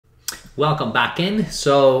Welcome back in.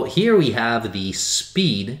 So here we have the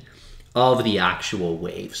speed of the actual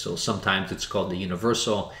wave. So sometimes it's called the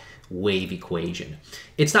universal wave equation.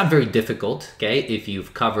 It's not very difficult, okay, if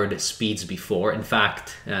you've covered speeds before. In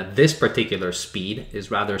fact, this particular speed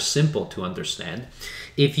is rather simple to understand.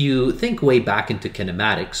 If you think way back into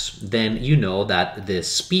kinematics, then you know that the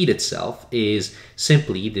speed itself is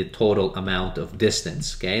simply the total amount of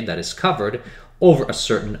distance, okay, that is covered over a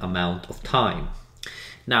certain amount of time.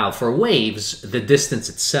 Now, for waves, the distance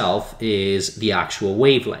itself is the actual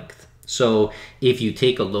wavelength. So if you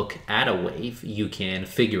take a look at a wave, you can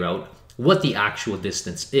figure out what the actual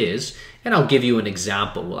distance is. And I'll give you an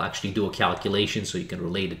example. We'll actually do a calculation so you can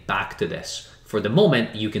relate it back to this. For the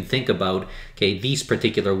moment, you can think about, okay, these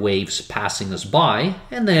particular waves passing us by,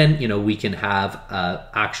 and then, we can have an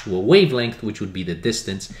actual wavelength, which would be the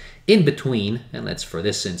distance in between. And let's, for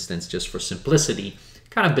this instance, just for simplicity,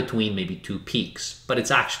 kind of between maybe two peaks, but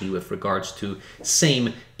it's actually with regards to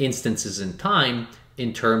same instances in time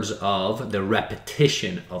in terms of the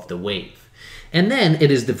repetition of the wave. And then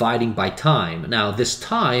it is dividing by time. Now this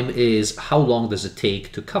time is how long does it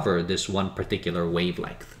take to cover this one particular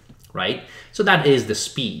wavelength, right? So that is the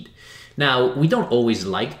speed. Now, we don't always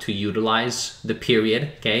like to utilize the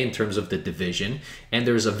period, okay, in terms of the division. And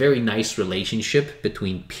there's a very nice relationship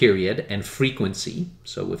between period and frequency.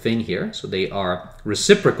 So within here, so they are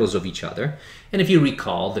reciprocals of each other. And if you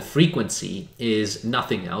recall, the frequency is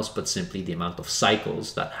nothing else but simply the amount of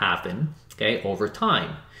cycles that happen, okay, over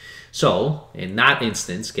time. So in that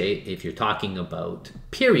instance, okay, if you're talking about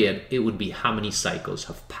period, it would be how many cycles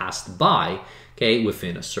have passed by, okay,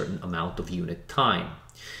 within a certain amount of unit time.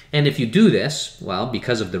 And if you do this, well,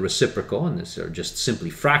 because of the reciprocal, and these are just simply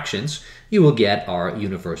fractions, you will get our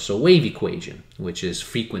universal wave equation, which is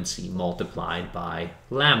frequency multiplied by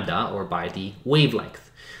lambda, or by the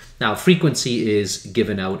wavelength. Now, frequency is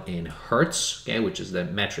given out in hertz, okay, which is the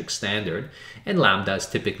metric standard, and lambda is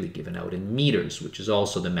typically given out in meters, which is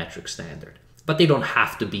also the metric standard. But they don't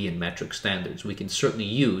have to be in metric standards. We can certainly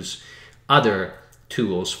use other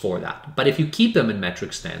tools for that. But if you keep them in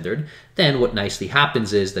metric standard, then what nicely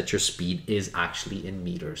happens is that your speed is actually in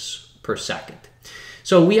meters per second.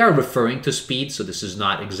 So we are referring to speed, so this is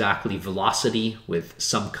not exactly velocity with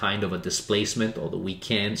some kind of a displacement, although we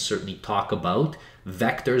can certainly talk about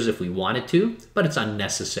vectors if we wanted to, but it's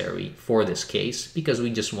unnecessary for this case because we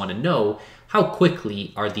just want to know how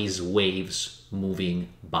quickly are these waves moving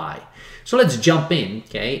by. So let's jump in,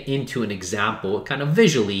 okay, into an example kind of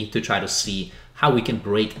visually to try to see how we can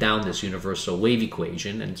break down this universal wave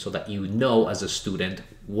equation, and so that you know as a student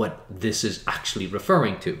what this is actually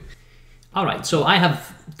referring to. All right, so I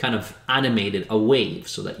have kind of animated a wave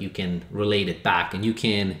so that you can relate it back, and you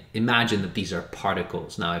can imagine that these are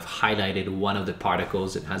particles. Now I've highlighted one of the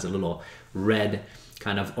particles. It has a little red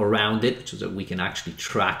kind of around it so that we can actually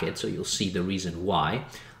track it, so you'll see the reason why.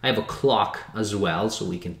 I have a clock as well, so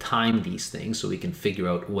we can time these things, so we can figure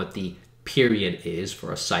out what the period is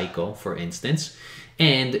for a cycle, for instance.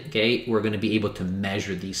 And okay, we're going to be able to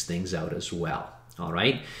measure these things out as well. All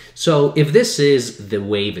right, so if this is the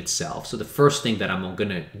wave itself, so the first thing that I'm going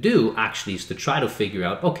to do actually is to try to figure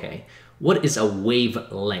out, okay, what is a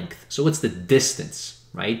wavelength? So what's the distance,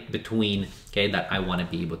 right, between, okay, that I want to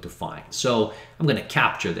be able to find. So I'm going to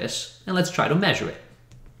capture this and let's try to measure it.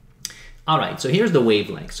 All right, so here's the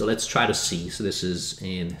wavelength. So let's try to see. So this is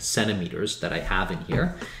in centimeters that I have in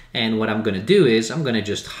here. And what I'm going to do is I'm going to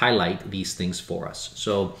just highlight these things for us.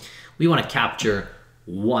 So we want to capture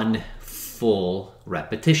one full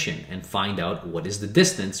repetition and find out what is the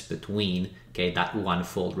distance between, okay, that one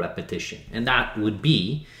full repetition. And that would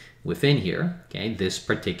be within here, okay, this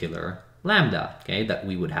particular lambda, okay, that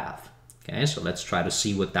we would have. Okay, so let's try to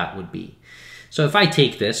see what that would be. So if I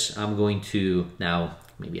take this, I'm going to now,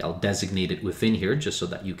 maybe I'll designate it within here just so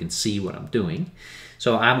that you can see what I'm doing.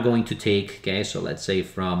 So I'm going to take, okay, so let's say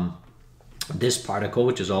from this particle,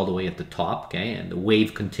 which is all the way at the top, okay, and the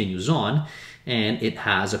wave continues on, and it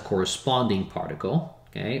has a corresponding particle,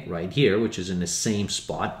 okay, right here, which is in the same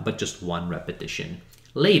spot, but just one repetition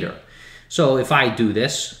later. So if I do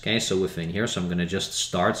this, okay, so within here, so I'm going to just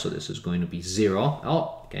start, so this is going to be 0.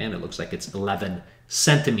 Oh, okay, and it looks like it's 11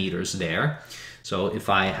 centimeters there. So if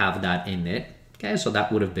I have that in it, okay, so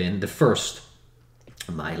that would have been the first.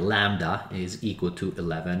 My lambda is equal to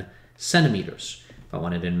 11 centimeters. If I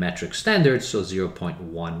want it in metric standards, so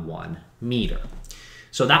 0.11 meter.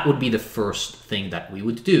 So that would be the first thing that we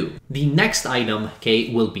would do. The next item,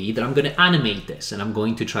 okay, will be that I'm going to animate this, and I'm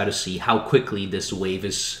going to try to see how quickly this wave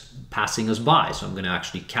is passing us by. So I'm going to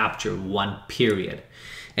actually capture one period.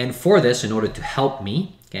 And for this, in order to help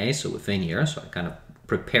me, okay, so within here, so I kind of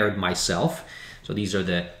prepared myself. So these are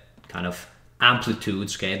the kind of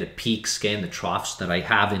amplitudes, okay, the peaks, okay, and the troughs that I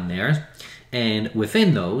have in there. And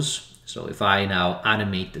within those, so if I now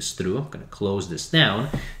animate this through, I'm going to close this down,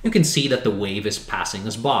 you can see that the wave is passing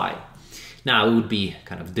us by. Now, it would be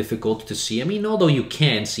kind of difficult to see. I mean, although you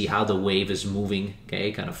can see how the wave is moving,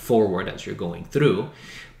 okay, kind of forward as you're going through,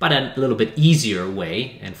 but a little bit easier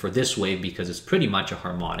way, and for this wave, because it's pretty much a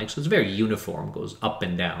harmonic, so it's very uniform, goes up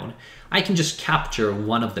and down, I can just capture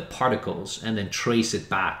one of the particles and then trace it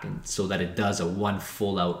back and so that it does a one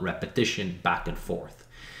full out repetition back and forth.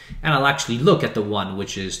 And I'll actually look at the one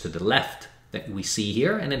which is to the left that we see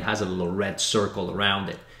here, and it has a little red circle around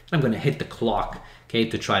it. I'm going to hit the clock, okay,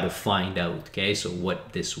 to try to find out, okay, so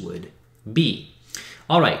what this would be.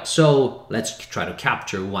 All right, so let's try to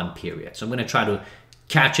capture one period. So I'm going to try to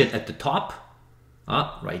catch it at the top,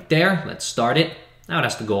 right there. Let's start it. Now it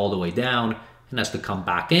has to go all the way down and has to come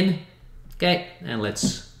back in, okay, and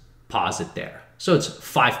let's pause it there. So it's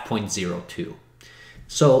 5.02.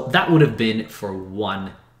 So that would have been for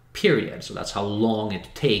one period. So that's how long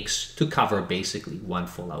it takes to cover basically one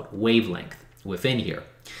full out wavelength within here.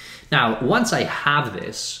 Now, once I have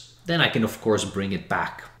this, then I can, of course, bring it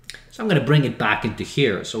back. So I'm going to bring it back into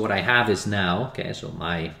here. So what I have is now, okay, so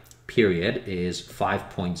my period is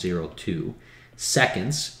 5.02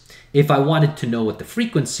 seconds. If I wanted to know what the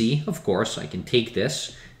frequency, of course, I can take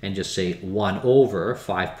this and just say 1 over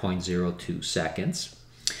 5.02 seconds.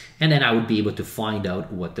 And then I would be able to find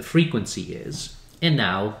out what the frequency is. And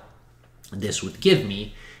now this would give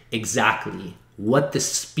me exactly what the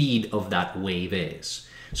speed of that wave is.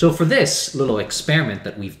 So for this little experiment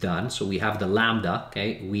that we've done, so we have the lambda,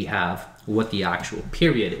 okay, we have what the actual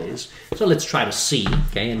period is. So let's try to see,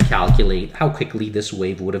 okay, and calculate how quickly this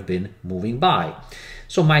wave would have been moving by.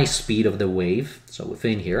 So my speed of the wave, so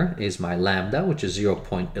within here is my lambda, which is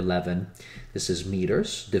 0.11, this is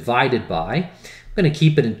meters, divided by, I'm going to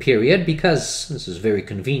keep it in period because this is very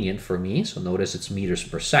convenient for me. So notice it's meters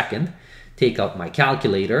per second. Take out my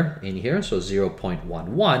calculator in here, so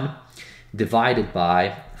 0.11. divided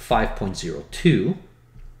by 5.02.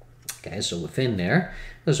 Okay, so within there,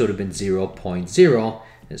 this would have been 0.0.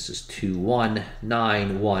 This is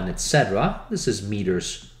 2191, etc. This is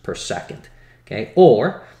meters per second. Okay,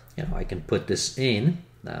 or I can put this in.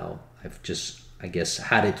 Now I've just, I guess,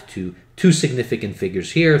 had it to 2 significant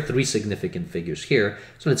figures here, 3 significant figures here.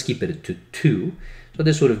 So let's keep it to 2. So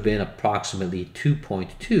this would have been approximately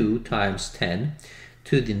 2.2 times 10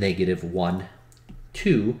 to the negative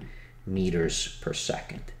 2 meters per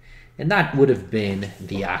second. And that would have been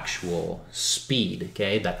the actual speed,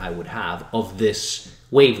 okay, that I would have of this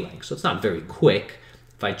wavelength. So it's not very quick.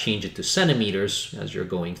 If I change it to centimeters as you're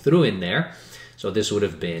going through in there, so this would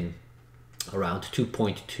have been around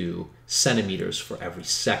 2.2 centimeters for every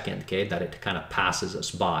second, okay, that it kind of passes us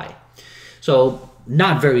by. So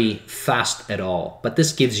not very fast at all, but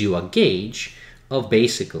this gives you a gauge of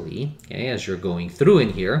basically, okay, as you're going through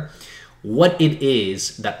in here, what it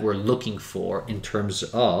is that we're looking for in terms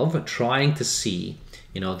of trying to see,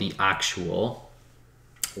 the actual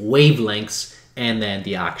wavelengths and then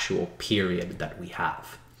the actual period that we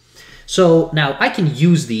have. So now I can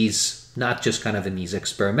use these not just kind of in these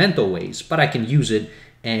experimental ways, but I can use it,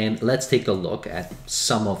 and let's take a look at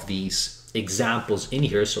some of these examples in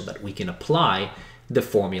here so that we can apply the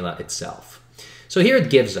formula itself. So here it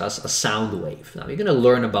gives us a sound wave. Now you're going to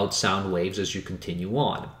learn about sound waves as you continue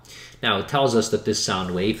on. Now it tells us that this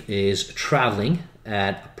sound wave is traveling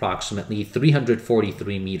at approximately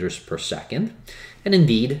 343 meters per second. And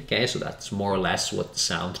indeed, okay, so that's more or less what the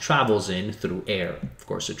sound travels in through air. Of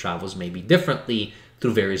course, it travels maybe differently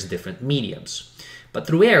through various different mediums. But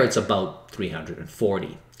through air, it's about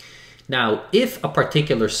 340. Now, if a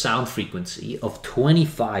particular sound frequency of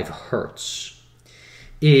 25 hertz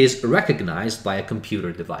is recognized by a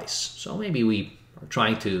computer device, so maybe we are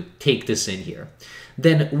trying to take this in here,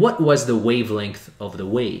 then what was the wavelength of the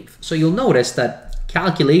wave? So you'll notice that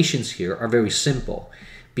calculations here are very simple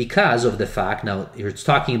because of the fact, now it's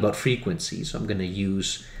talking about frequency, so I'm going to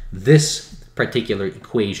use this particular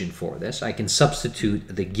equation for this. I can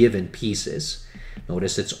substitute the given pieces.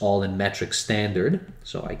 Notice it's all in metric standard,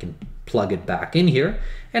 so I can plug it back in here,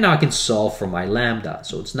 and now I can solve for my lambda.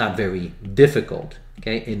 So it's not very difficult,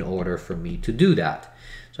 okay, in order for me to do that.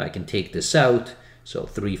 So I can take this out, so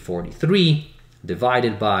 343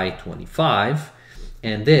 divided by 25,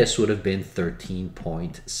 and this would have been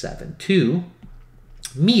 13.72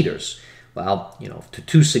 meters. Well, to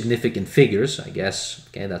 2 significant figures, I guess,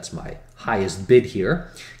 okay, that's my highest bid here,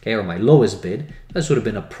 okay, or my lowest bid. This would have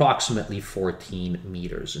been approximately 14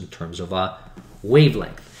 meters in terms of a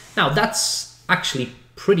wavelength. Now, that's actually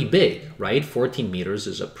pretty big, right? 14 meters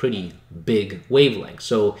is a pretty big wavelength.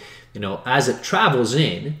 So, as it travels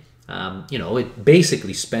in, it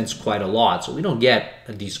basically spends quite a lot. So we don't get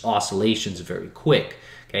these oscillations very quick.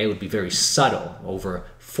 Okay, it would be very subtle. Over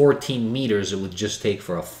 14 meters, it would just take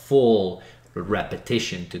for a full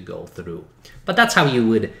repetition to go through. But that's how you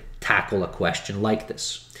would tackle a question like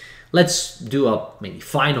this. Let's do a maybe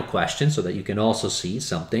final question so that you can also see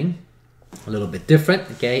something a little bit different,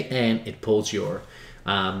 okay? And it pulls your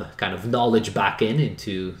kind of knowledge back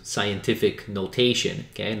into scientific notation,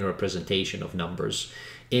 okay, and representation of numbers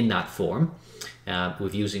in that form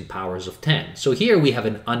with using powers of 10. So here we have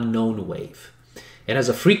an unknown wave. It has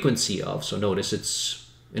a frequency of, so notice it's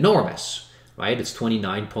enormous, right? It's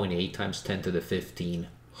 29.8 times 10 to the 15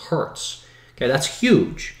 hertz. Okay, that's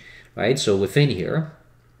huge, right? So within here,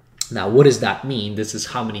 now what does that mean? This is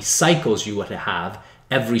how many cycles you would have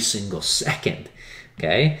every single second.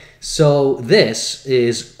 Okay, so this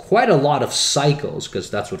is quite a lot of cycles because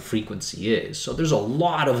that's what frequency is. So there's a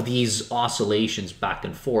lot of these oscillations back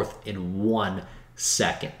and forth in 1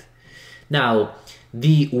 second. Now,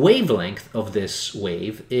 the wavelength of this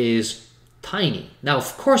wave is tiny. Now,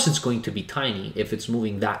 of course, it's going to be tiny if it's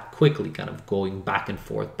moving that quickly, kind of going back and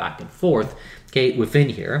forth, okay, within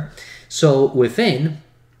here. So within,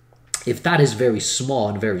 if that is very small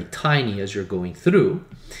and very tiny as you're going through,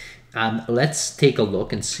 let's take a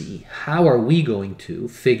look and see how are we going to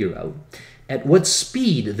figure out at what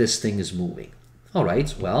speed this thing is moving. All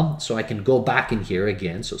right, well, so I can go back in here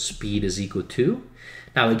again. So speed is equal to,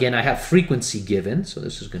 now again, I have frequency given, so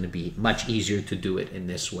this is going to be much easier to do it in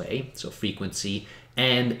this way. So frequency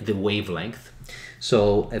and the wavelength.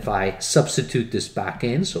 So if I substitute this back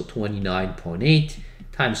in, so 29.8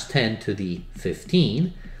 times 10 to the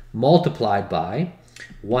 15 multiplied by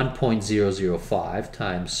 1.005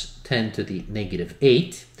 times 10 to the negative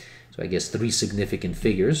 8. So I guess 3 significant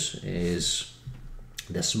figures is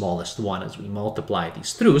the smallest one as we multiply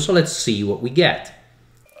these through. So let's see what we get.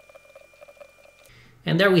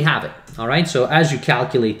 And there we have it. All right, so as you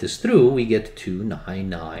calculate this through, we get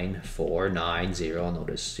 2,99490.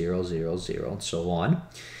 Notice 000 and so on.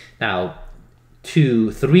 Now,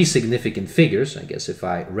 3 significant figures. I guess if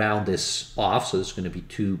I round this off, so this is going to be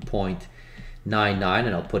 2.99,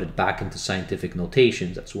 and I'll put it back into scientific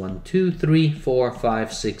notations. That's 1, 2, 3, 4,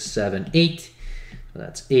 5, 6, 7, 8. So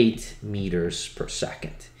that's 8 meters per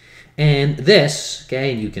second. And this,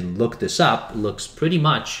 okay, and you can look this up, looks pretty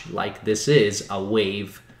much like this is a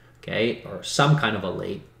wave, okay, or some kind of a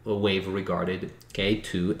wave regarded, okay,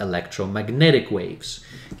 to electromagnetic waves,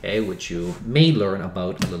 okay, which you may learn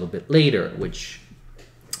about a little bit later, which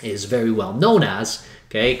is very well known as,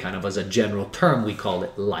 okay, kind of as a general term, we call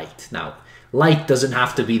it light. Now, light doesn't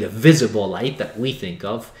have to be the visible light that we think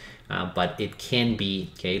of, but it can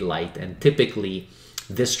be, okay, light, and typically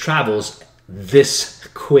this travels this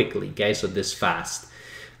quickly, okay, so this fast.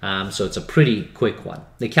 So it's a pretty quick one.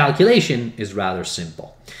 The calculation is rather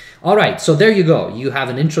simple. All right, so there you go. You have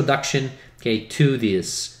an introduction, okay, to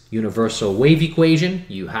this universal wave equation.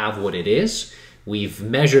 You have what it is. We've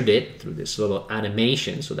measured it through this little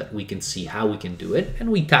animation so that we can see how we can do it,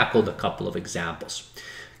 and we tackled a couple of examples.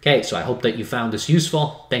 Okay, so I hope that you found this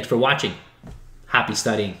useful. Thanks for watching. Happy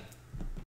studying.